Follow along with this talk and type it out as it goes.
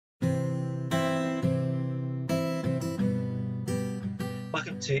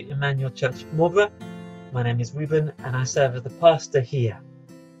Welcome to Emmanuel Church Marlborough. My name is Reuben and I serve as the pastor here.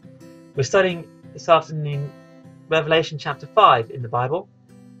 We're studying this afternoon Revelation chapter 5 in the Bible,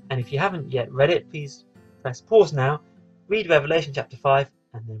 and if you haven't yet read it, please press pause now, read Revelation chapter 5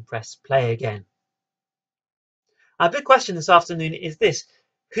 and then press play again. Our big question this afternoon is this: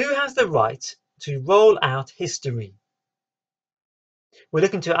 who has the right to roll out history? We're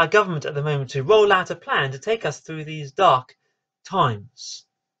looking to our government at the moment to roll out a plan to take us through these dark times.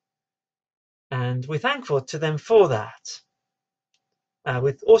 And we're thankful to them for that.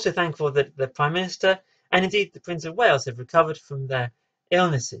 We're also thankful that the Prime Minister and indeed the Prince of Wales have recovered from their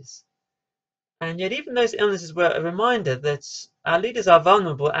illnesses. And yet even those illnesses were a reminder that our leaders are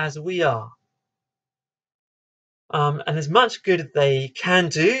vulnerable as we are. And there's much good they can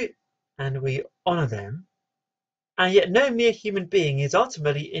do, and we honour them. And yet no mere human being is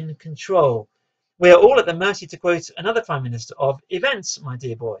ultimately in control. We are all at the mercy, to quote another Prime Minister, of events, my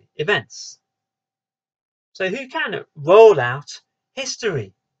dear boy, events. So who can roll out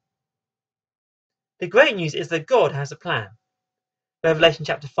history? The great news is that God has a plan. Revelation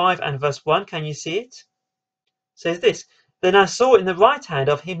chapter 5 and verse 1, can you see it? It says this: Then I saw in the right hand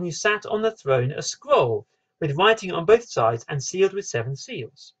of him who sat on the throne a scroll with writing on both sides and sealed with 7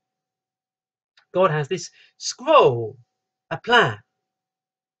 seals. God has this scroll, a plan.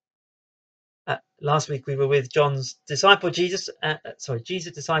 Last week we were with Jesus' disciple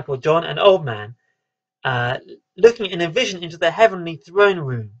John, an old man, looking in a vision into the heavenly throne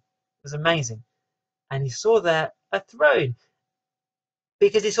room. It was amazing. And he saw there a throne,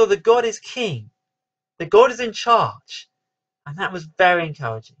 because he saw that God is king, that God is in charge. And that was very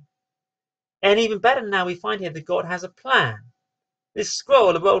encouraging. And even better, now we find here that God has a plan. This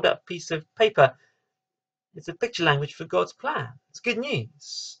scroll, a rolled up piece of paper, it's a picture language for God's plan. It's good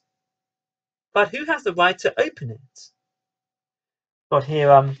news. But who has the right to open it? Got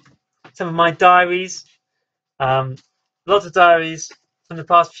here some of my diaries, lots of diaries from the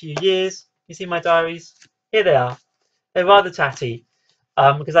past few years. You see my diaries? Here they are. They're rather tatty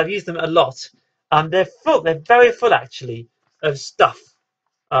because I've used them a lot. They're full. They're very full, actually, of stuff.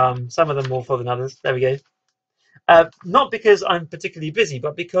 Some of them more full than others. There we go. Not because I'm particularly busy,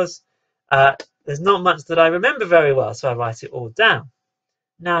 but because there's not much that I remember very well, so I write it all down.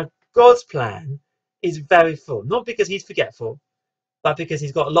 Now, God's plan is very full, not because he's forgetful, but because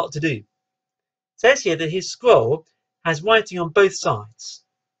he's got a lot to do. It says here that his scroll has writing on both sides,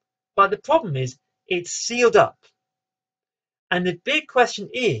 but the problem is it's sealed up. And the big question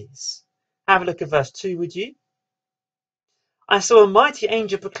is, have a look at verse 2, would you? I saw a mighty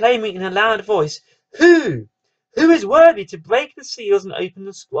angel proclaiming in a loud voice, Who is worthy to break the seals and open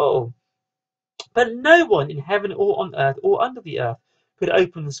the scroll? But no one in heaven or on earth or under the earth could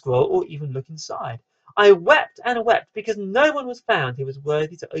open the scroll or even look inside. I wept and wept because no one was found who was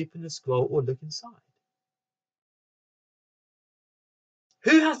worthy to open the scroll or look inside.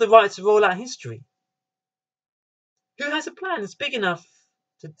 Who has the right to roll out history? Who has a plan that's big enough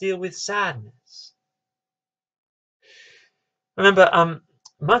to deal with sadness? Remember,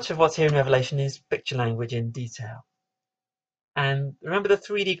 much of what's here in Revelation is picture language in detail. And remember the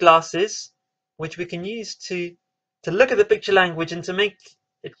 3D glasses, which we can use to look at the picture language and to make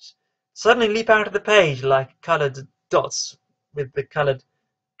it suddenly leap out of the page like coloured dots with the coloured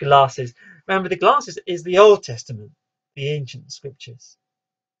glasses. Remember, the glasses is the Old Testament, the ancient scriptures.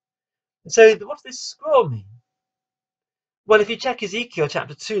 And so what does this scroll mean? Well, if you check Ezekiel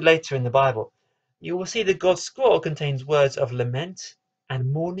chapter 2 later in the Bible, you will see that God's scroll contains words of lament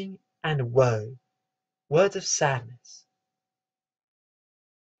and mourning and woe, words of sadness.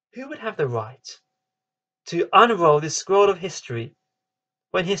 Who would have the right to unroll this scroll of history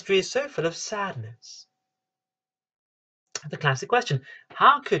when history is so full of sadness? The classic question: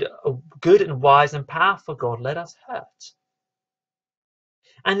 how could a good and wise and powerful God let us hurt?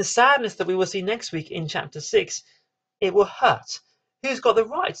 And the sadness that we will see next week in chapter 6, it will hurt. Who's got the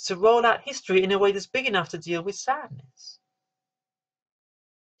right to roll out history in a way that's big enough to deal with sadness?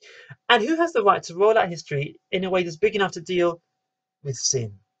 And who has the right to roll out history in a way that's big enough to deal with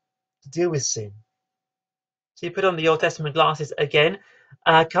sin? So you put on the Old Testament glasses again,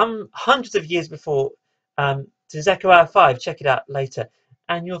 come hundreds of years before to Zechariah 5, check it out later,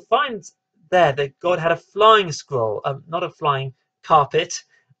 and you'll find there that God had a flying scroll, not a flying carpet,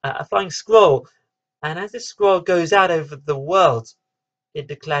 a flying scroll. And as this scroll goes out over the world, it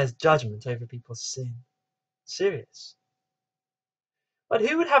declares judgment over people's sin. Serious. But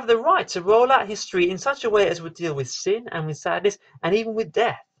who would have the right to roll out history in such a way as would deal with sin and with sadness and even with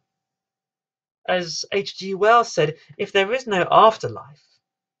death? As H.G. Wells said, if there is no afterlife,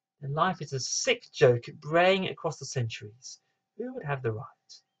 then life is a sick joke braying across the centuries, Who would have the right?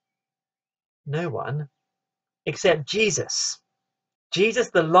 No one except Jesus. Jesus,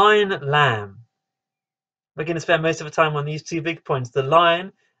 the lion lamb. We're going to spend most of the time on these two big points, the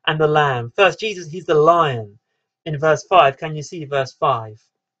lion and the lamb. First, Jesus, he's the lion. In verse 5, can you see verse 5?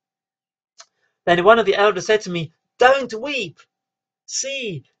 Then one of the elders said to me, "Don't weep.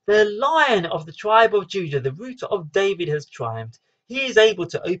 See, the Lion of the tribe of Judah, the root of David, has triumphed. He is able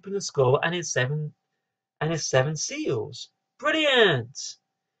to open the scroll and its seven seals." Brilliant!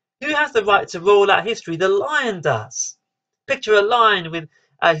 Who has the right to roll out history? The lion does. Picture a lion with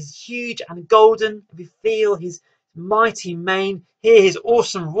his huge and golden. We feel his mighty mane. Hear his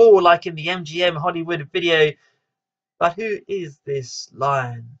awesome roar like in the MGM Hollywood video. But who is this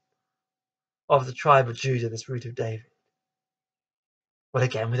Lion of the tribe of Judah, this root of David? Well,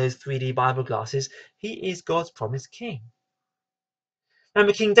 again, with those 3D Bible glasses, he is God's promised king.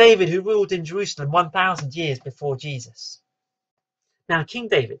 Remember King David, who ruled in Jerusalem 1,000 years before Jesus. Now, King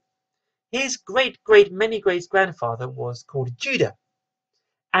David, his many great grandfather was called Judah.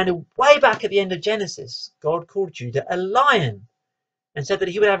 And way back at the end of Genesis, God called Judah a lion and said that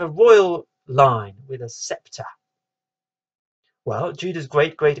he would have a royal line with a scepter. Well, Judah's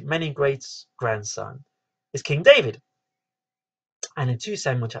many great grandson is King David. And in 2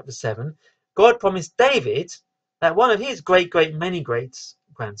 Samuel chapter 7, God promised David that one of his many great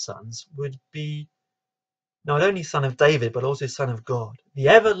grandsons would be not only son of David, but also son of God, the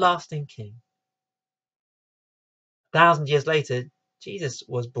everlasting king. 1,000 years later, Jesus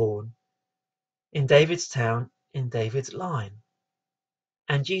was born in David's town, in David's line.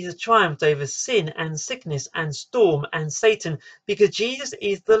 And Jesus triumphed over sin and sickness and storm and Satan because Jesus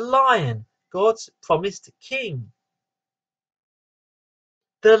is the lion, God's promised king.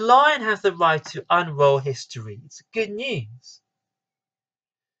 The lion has the right to unroll history. It's good news.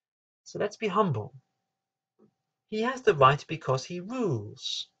 So let's be humble. He has the right because he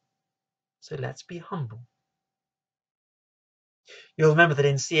rules. So let's be humble. You'll remember that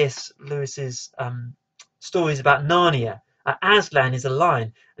in C.S. Lewis's stories about Narnia, Aslan is a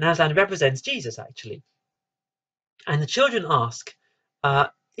lion, and Aslan represents Jesus, actually. And the children ask,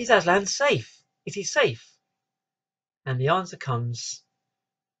 is Aslan safe? Is he safe? And the answer comes,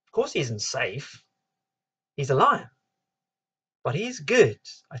 of course he isn't safe. He's a lion. But he is good,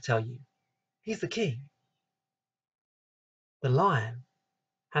 I tell you. He's the king. The lion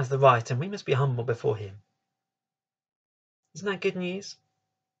has the right, and we must be humble before him. Isn't that good news?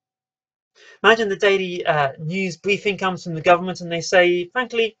 Imagine the daily news briefing comes from the government and they say,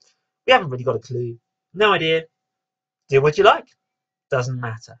 frankly, we haven't really got a clue. No idea. Do what you like. Doesn't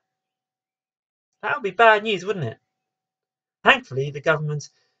matter. That would be bad news, wouldn't it? Thankfully, the government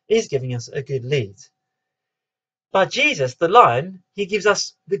is giving us a good lead. But Jesus, the lion, he gives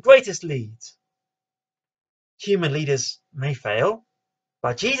us the greatest lead. Human leaders may fail,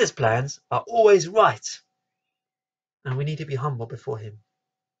 but Jesus' plans are always right. And we need to be humble before him.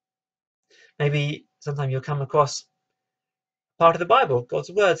 Maybe sometime you'll come across part of the Bible,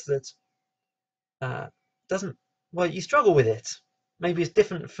 God's words, that you struggle with it. Maybe it's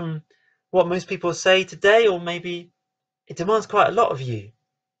different from what most people say today, or maybe it demands quite a lot of you.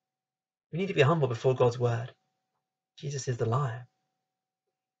 We need to be humble before God's word. Jesus is the lion.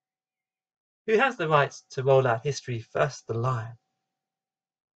 Who has the right to roll out history? First, the lion.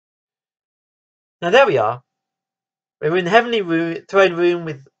 Now there we are. We're in the heavenly throne room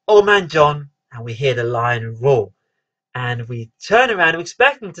with old man John, and we hear the lion roar. And we turn around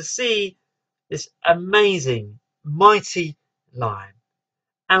expecting to see this amazing, mighty lion.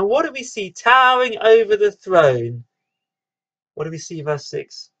 And what do we see towering over the throne? What do we see, verse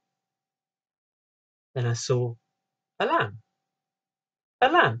 6? Then I saw a lamb,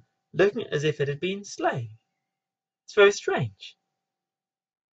 looking as if it had been slain. It's very strange.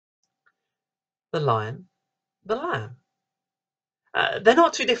 The lion, the lamb. They're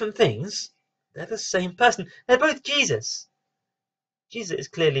not two different things. They're the same person. They're both Jesus. Jesus is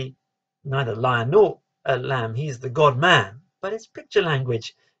clearly neither lion nor a lamb. He is the God-man. But it's picture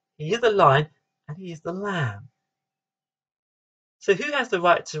language. He is the lion and he is the lamb. So who has the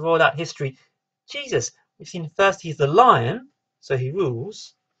right to roll out history? Jesus. We've seen first he's the lion, so he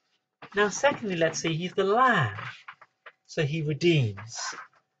rules. Now secondly, let's see, he's the lamb, so he redeems.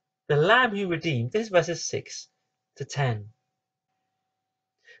 The lamb who redeemed. This is verses 6 to 10.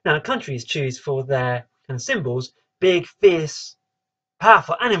 Now countries choose for their kind of symbols big, fierce,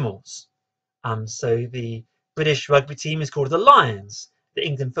 powerful animals. So the British rugby team is called the Lions. The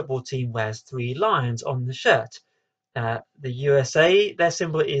England football team wears 3 lions on the shirt. The USA, their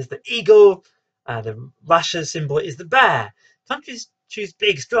symbol is the eagle. The Russia symbol is the bear. Countries choose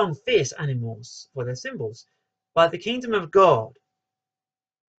big, strong, fierce animals for their symbols. But the kingdom of God,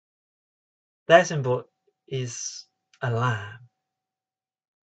 their symbol is a lamb.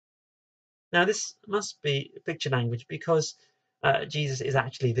 Now this must be picture language because Jesus is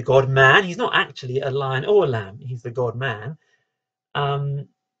actually the God-man. He's not actually a lion or a lamb. He's the God-man.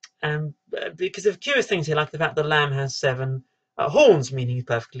 And because of curious things here, like the fact the lamb has 7 horns, meaning he's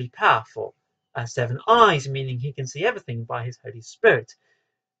perfectly powerful. 7 eyes, meaning he can see everything by his Holy Spirit.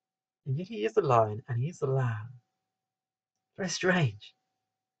 And yet he is the lion and he is the lamb. Very strange.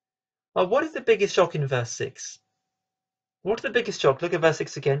 Well, what is the biggest shock in verse 6? What is the biggest shock? Look at verse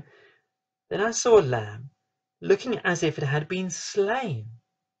 6 again. Then I saw a lamb, looking as if it had been slain.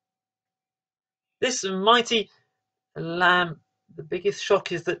 This mighty lamb, the biggest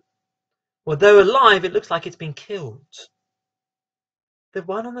shock is that, well, though alive, it looks like it's been killed. The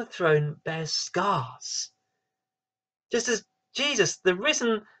one on the throne bears scars. Just as Jesus, the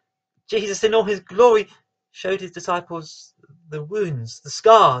risen Jesus in all his glory, showed his disciples the wounds, the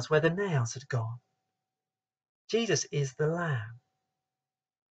scars where the nails had gone. Jesus is the Lamb.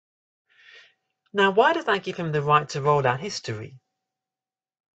 Now, why does that give him the right to roll out history?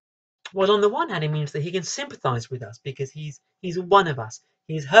 Well, on the one hand, it means that he can sympathize with us because he's one of us.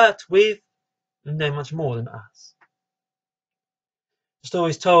 He's hurt with no much more than us. The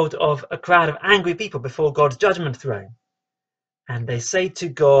story is told of a crowd of angry people before God's judgment throne. And they say to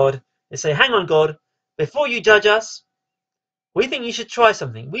God, hang on, God, before you judge us, we think you should try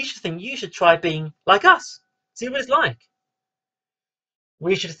something. We should think you should try being like us. See what it's like.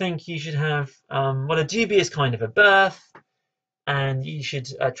 We should think you should have a dubious kind of a birth, and you should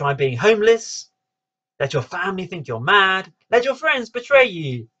try being homeless. Let your family think you're mad. Let your friends betray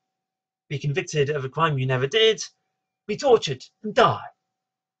you. Be convicted of a crime you never did. Be tortured and die.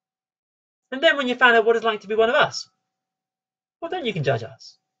 And then when you find out what it's like to be one of us, well, then you can judge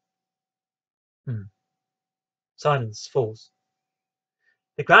us. Silence falls.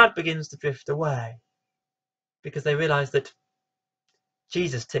 The crowd begins to drift away because they realize that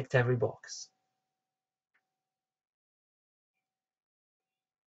Jesus ticked every box.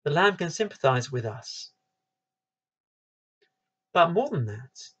 The Lamb can sympathize with us. But more than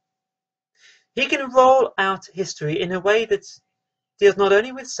that, he can roll out history in a way that deals not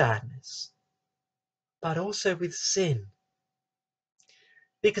only with sadness, but also with sin.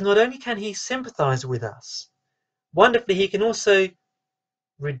 Because not only can he sympathize with us, wonderfully he can also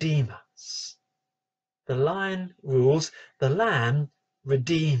redeem us. The lion rules, the lamb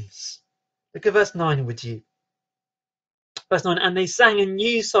redeems. Look at verse 9 would you. Verse 9, and they sang a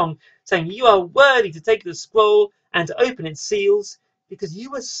new song, saying, you are worthy to take the scroll and to open its seals, because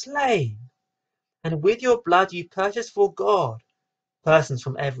you were slain, and with your blood you purchased for God persons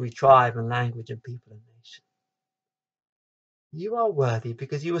from every tribe and language and people and nation. You are worthy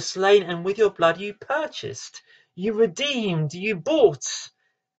because you were slain, and with your blood you purchased, you redeemed, you bought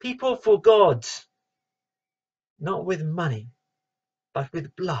people for God, not with money, but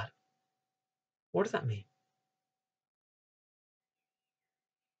with blood. What does that mean?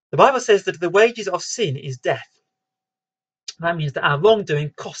 The Bible says that the wages of sin is death. That means that our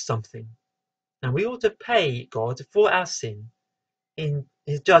wrongdoing costs something, and we ought to pay God for our sin in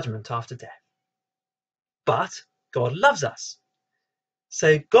his judgment after death. But God loves us.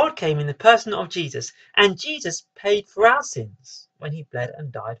 So God came in the person of Jesus, and Jesus paid for our sins when he bled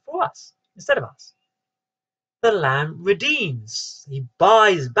and died for us, instead of us. The Lamb redeems, he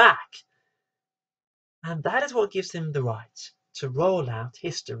buys back, and that is what gives him the right to roll out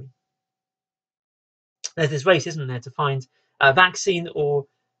history. There's this race, isn't there, to find a vaccine or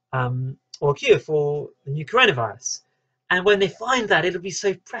a cure for the new coronavirus. And when they find that, it'll be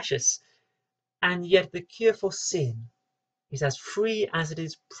so precious. And yet the cure for sin is as free as it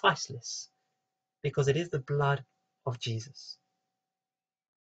is priceless, because it is the blood of Jesus.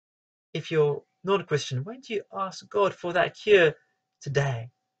 If you're not a Christian, why don't you ask God for that cure today?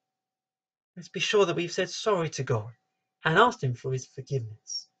 Let's be sure that we've said sorry to God and asked him for his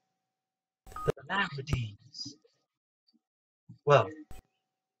forgiveness. The Lamb redeems. Well,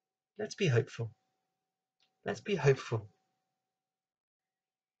 let's be hopeful. Let's be hopeful.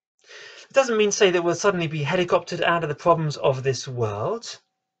 It doesn't mean say that we'll suddenly be helicoptered out of the problems of this world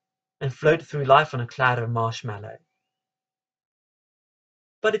and float through life on a cloud of marshmallow.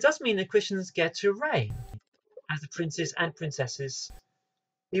 But it does mean that Christians get to reign as the princes and princesses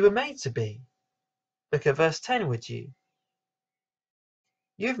we were made to be. Look at verse 10, would you?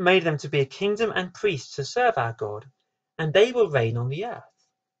 You've made them to be a kingdom and priests to serve our God, and they will reign on the earth.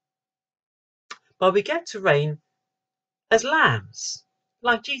 But we get to reign as lambs,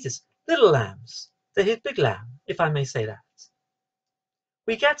 like Jesus, little lambs, to his big lamb, if I may say that.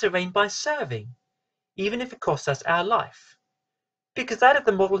 We get to reign by serving. even if it costs us our life, because that is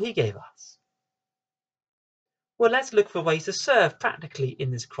the model he gave us. Well, let's look for ways to serve practically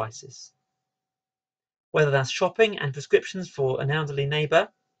in this crisis. Whether that's shopping and prescriptions for an elderly neighbour,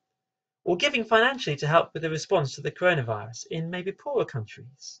 or giving financially to help with the response to the coronavirus in maybe poorer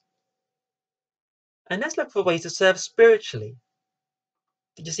countries. And let's look for ways to serve spiritually.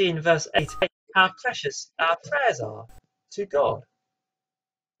 Did you see in verse 8 how precious our prayers are to God,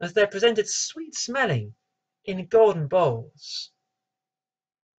 as they're presented sweet smelling in golden bowls?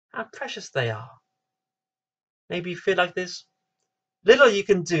 How precious they are. Maybe you feel like there's little you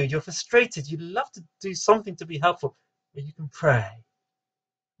can do, you're frustrated, you'd love to do something to be helpful, but you can pray.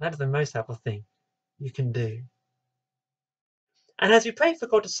 That is the most helpful thing you can do. And as we pray for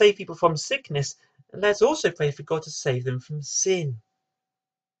God to save people from sickness, let's also pray for God to save them from sin.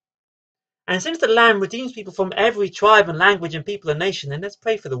 And since the Lamb redeems people from every tribe and language and people and nation, then let's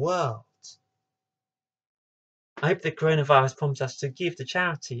pray for the world. I hope the coronavirus prompts us to give to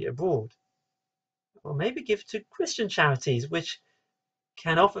charity abroad, or maybe give to Christian charities, which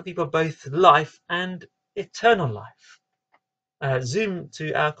can offer people both life and eternal life. Zoom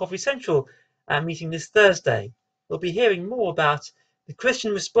to our Coffee Central meeting this Thursday. We'll be hearing more about the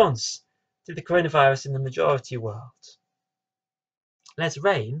Christian response to the coronavirus in the majority world. Let's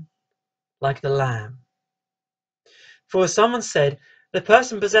reign like the Lamb. For as someone said, the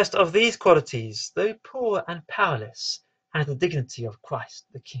person possessed of these qualities, though poor and powerless, has the dignity of Christ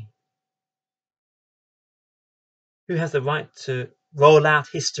the King. Who has the right to roll out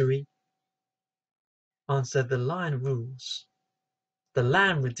history? Answer: the Lion rules. The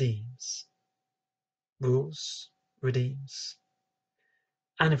Lamb redeems. Rules, redeems.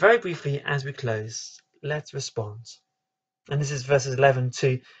 And very briefly, as we close, let's respond. And this is verses 11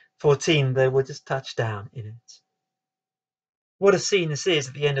 to 14, though we'll just touch down in it. What a scene this is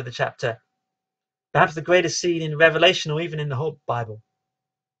at the end of the chapter. Perhaps the greatest scene in Revelation or even in the whole Bible.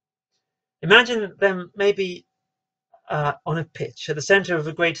 Imagine them maybe on a pitch at the center of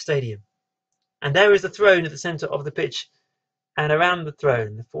a great stadium. And there is the throne at the center of the pitch. And around the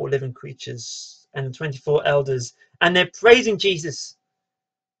throne, the 4 living creatures and the 24 elders. And they're praising Jesus.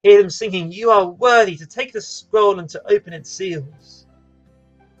 Hear them singing, "You are worthy to take the scroll and to open its seals."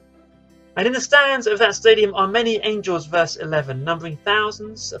 And in the stands of that stadium are many angels, verse 11, numbering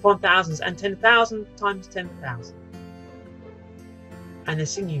thousands upon thousands and 10,000 times 10,000. And they're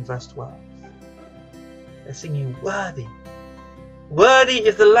singing verse 12. They're singing, "Worthy. Worthy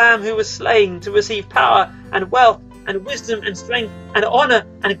is the Lamb who was slain to receive power and wealth and wisdom and strength and honor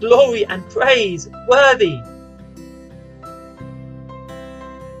and glory and praise. Worthy."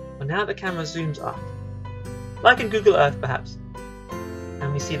 Well, now the camera zooms up, like in Google Earth perhaps,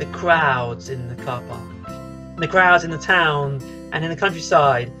 and we see the crowds in the car park, and the crowds in the town and in the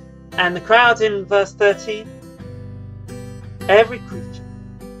countryside, and the crowds in verse 13. Every creature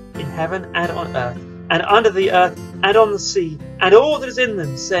in heaven and on earth and under the earth and on the sea and all that is in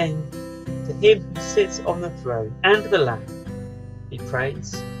them, saying, "To him who sits on the throne and to the Lamb be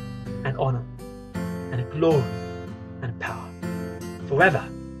praise and honor and glory and power forever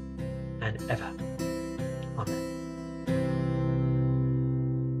and ever."